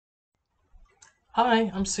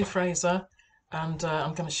Hi, I'm Sue Fraser, and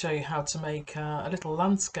I'm going to show you how to make a little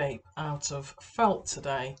landscape out of felt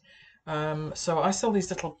today. So I sell these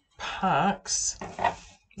little packs.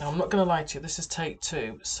 Now I'm not going to lie to you, this is take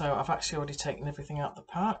two, so I've actually already taken everything out the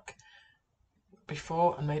pack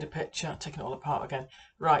before and made a picture, taken it all apart again.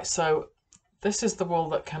 Right, so this is the wool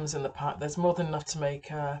that comes in the pack. There's more than enough to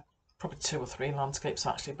make probably two or three landscapes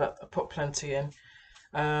actually, but I put plenty in.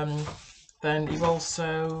 Then you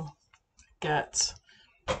also get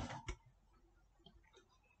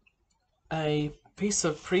a piece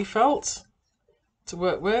of pre-felt to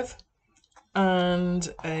work with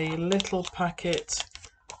and a little packet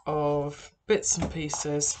of bits and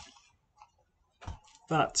pieces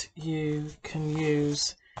that you can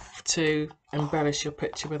use to embellish your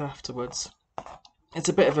picture with afterwards. It's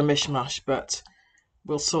a bit of a mishmash, but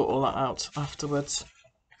we'll sort all that out afterwards.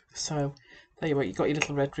 So there you go, you've got your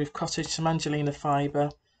little red roof cottage, some Angelina fibre,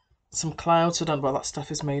 some clouds, I don't know what that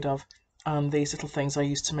stuff is made of, and these little things I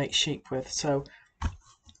used to make sheep with. So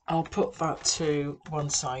I'll put that to one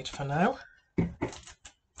side for now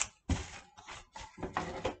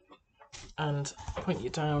and point you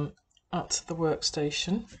down at the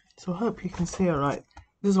workstation. So I hope you can see all right.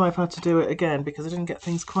 This is why I've had to do it again, because I didn't get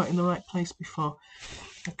things quite in the right place before.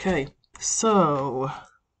 Okay, so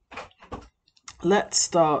let's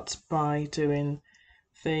start by doing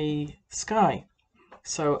the sky.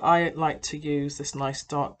 So I like to use this nice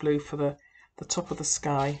dark blue for the top of the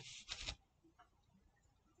sky.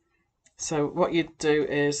 So what you do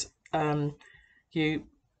is you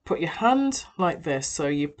put your hand like this, so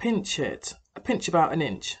you pinch about an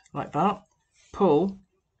inch like that, pull,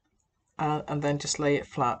 and then just lay it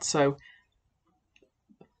flat. So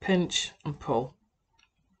pinch and pull,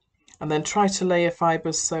 and then try to lay your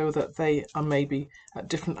fibres so that they are maybe at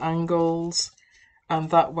different angles, and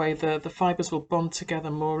that way the fibres will bond together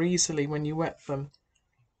more easily when you wet them,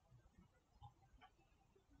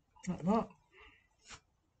 like that.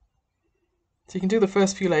 So you can do the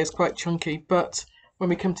first few layers quite chunky, but when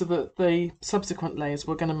we come to the subsequent layers,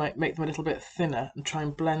 we're going to make them a little bit thinner and try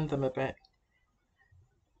and blend them a bit.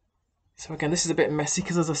 So again, this is a bit messy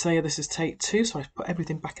because, as I say, this is take two, so I've put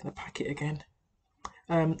everything back in the packet again.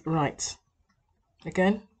 Right,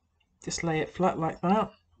 again, just lay it flat like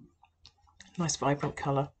that. Nice vibrant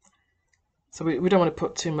colour. So we don't want to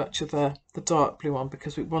put too much of the dark blue on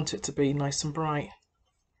because we want it to be nice and bright.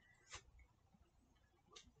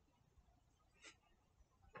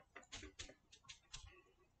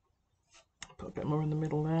 Put a bit more in the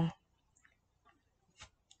middle there.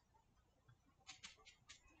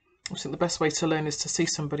 I think the best way to learn is to see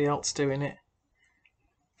somebody else doing it.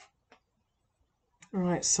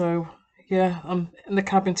 Right, so yeah, I'm in the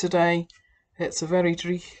cabin today. It's a very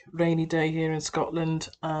rainy day here in Scotland,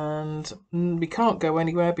 and we can't go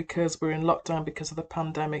anywhere because we're in lockdown because of the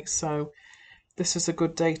pandemic. So this is a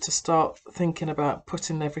good day to start thinking about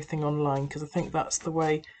putting everything online, because I think that's the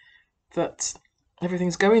way that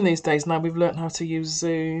everything's going these days. Now we've learnt how to use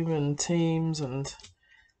Zoom and Teams and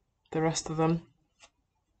the rest of them.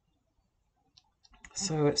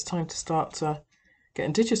 So it's time to start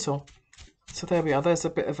getting digital. So there we are. There's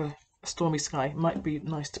a bit of a stormy sky. It might be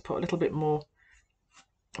nice to put a little bit more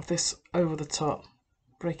of this over the top,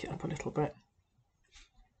 break it up a little bit.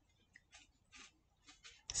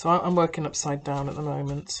 So I'm working upside down at the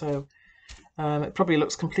moment, so it probably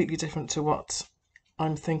looks completely different to what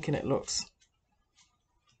I'm thinking it looks.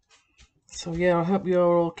 So yeah, I hope you're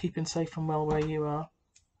all keeping safe and well where you are.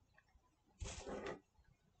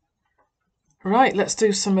 Right, let's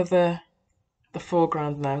do some of the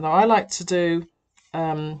foreground now. Now I like to do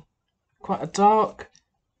quite a dark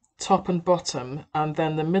top and bottom, and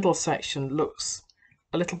then the middle section looks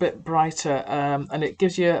a little bit brighter, and it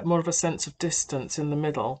gives you more of a sense of distance in the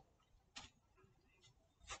middle.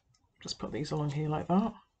 Just put these all in here like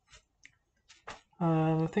that.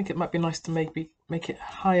 I think it might be nice to maybe make it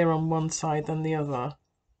higher on one side than the other.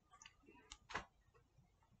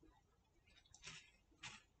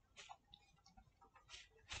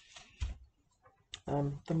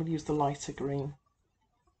 Then we'll use the lighter green.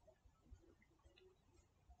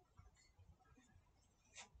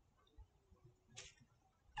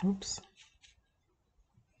 Oops.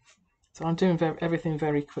 So I'm doing everything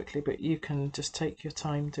very quickly, but you can just take your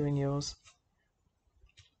time doing yours.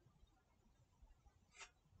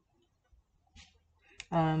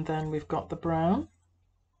 And then we've got the brown.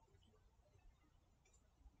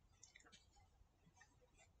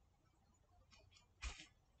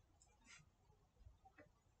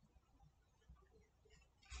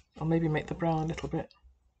 I'll maybe make the brown a little bit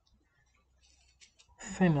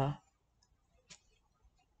thinner.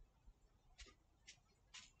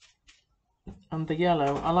 And the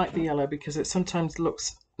yellow, I like the yellow because it sometimes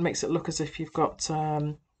makes it look as if you've got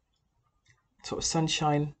sort of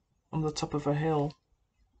sunshine on the top of a hill.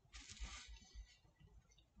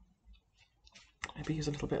 Maybe use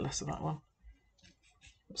a little bit less of that one.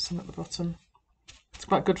 Put some at the bottom. It's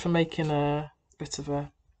quite good for making a bit of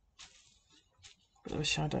a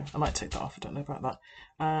shadow. I might take that off, I don't know about that.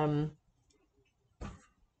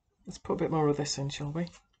 Let's put a bit more of this in, shall we?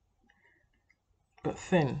 But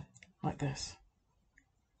thin, like this,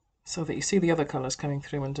 so that you see the other colours coming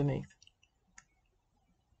through underneath.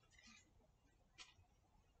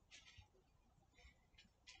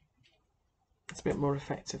 It's a bit more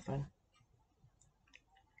effective then.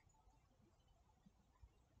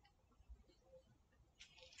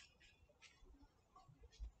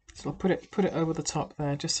 So I'll put it over the top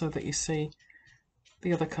there, just so that you see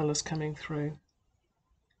the other colours coming through.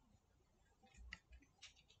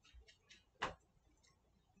 I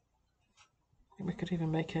think we could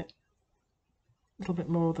even make it a little bit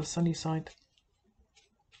more of the sunny side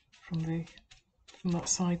from that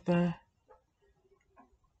side there.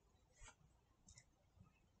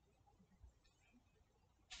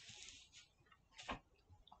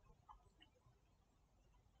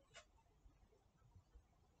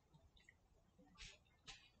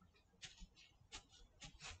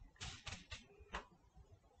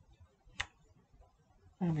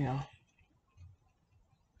 There we are.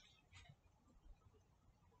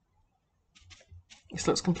 This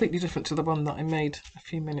looks completely different to the one that I made a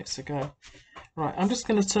few minutes ago. Right, I'm just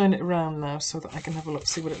going to turn it around now so that I can have a look,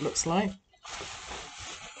 see what it looks like.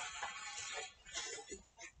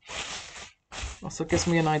 Also gives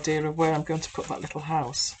me an idea of where I'm going to put that little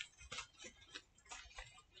house.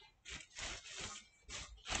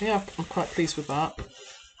 Yeah, I'm quite pleased with that.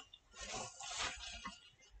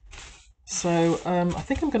 So I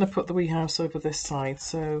think I'm going to put the wee house over this side.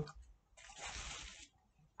 So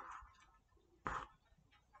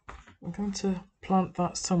I'm going to plant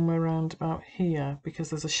that somewhere around about here because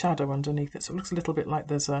there's a shadow underneath it. So it looks a little bit like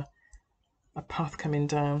there's a path coming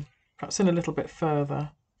down, perhaps in a little bit further.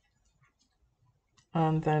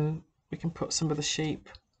 And then we can put some of the sheep.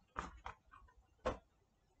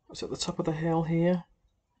 It's at the top of the hill here.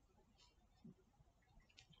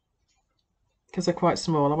 Because they're quite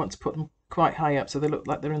small, I want to put them quite high up so they look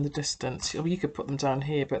like they're in the distance. You could put them down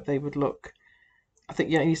here, but they would look... I think,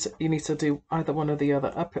 yeah, you need to do either one or the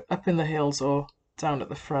other, up in the hills or down at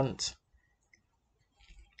the front.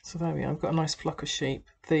 So there we are, I've got a nice flock of sheep.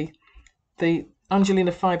 The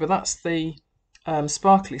Angelina fibre, that's the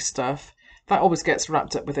sparkly stuff. That always gets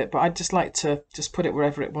wrapped up with it, but I just like to just put it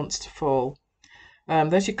wherever it wants to fall.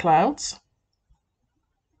 There's your clouds.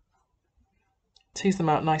 Tease them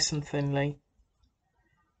out nice and thinly.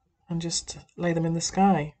 And just lay them in the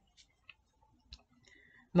sky.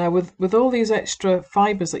 Now with all these extra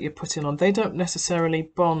fibres that you're putting on, they don't necessarily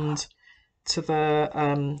bond to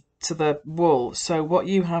the wool. So what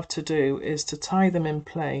you have to do is to tie them in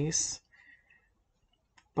place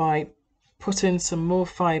by putting some more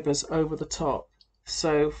fibres over the top.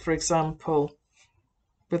 So for example,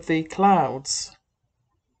 with the clouds,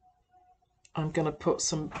 I'm going to put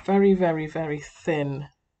some very, very, very thin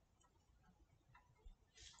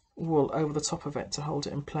wool over the top of it to hold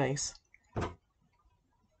it in place.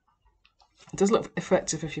 It does look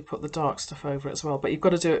effective if you put the dark stuff over it as well, but you've got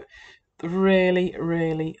to do it really,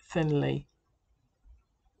 really thinly.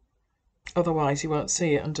 Otherwise you won't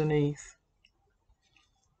see it underneath.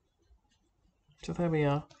 So there we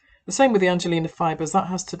are. The same with the Angelina fibres, that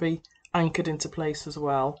has to be anchored into place as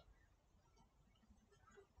well.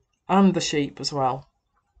 And the sheep as well.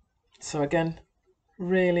 So again,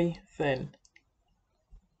 really thin.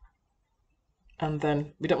 And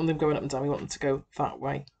then we don't want them going up and down, we want them to go that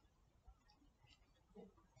way.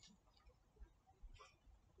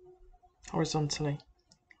 Horizontally,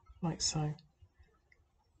 like so.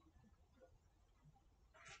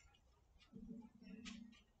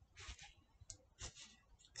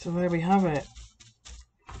 So there we have it.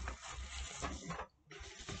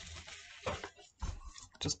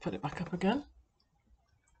 Just put it back up again.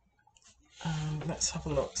 And let's have a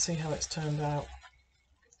look, see how it's turned out.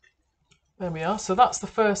 There we are. So that's the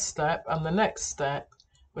first step, and the next step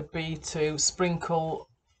would be to sprinkle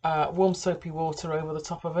warm soapy water over the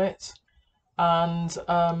top of it, and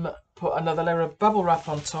put another layer of bubble wrap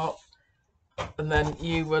on top, and then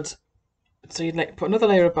you'd put another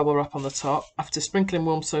layer of bubble wrap on the top after sprinkling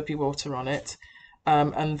warm soapy water on it,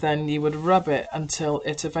 and then you would rub it until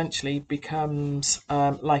it eventually becomes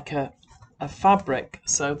like a fabric.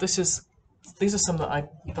 So these are some that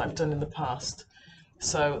I've done in the past.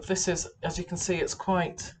 So this is, as you can see, it's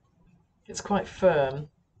quite firm.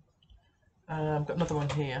 I've got another one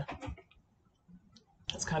here.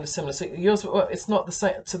 It's kind of similar. So yours, well, it's not the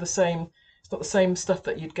same It's not the same stuff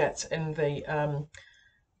that you'd get in the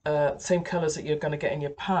same colours that you're going to get in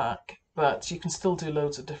your pack, but you can still do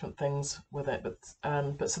loads of different things with it.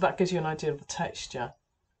 But so that gives you an idea of the texture.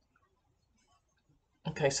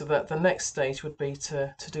 Okay, so that the next stage would be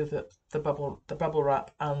to do the bubble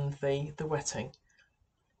wrap and the wetting.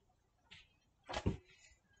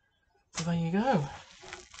 So there you go.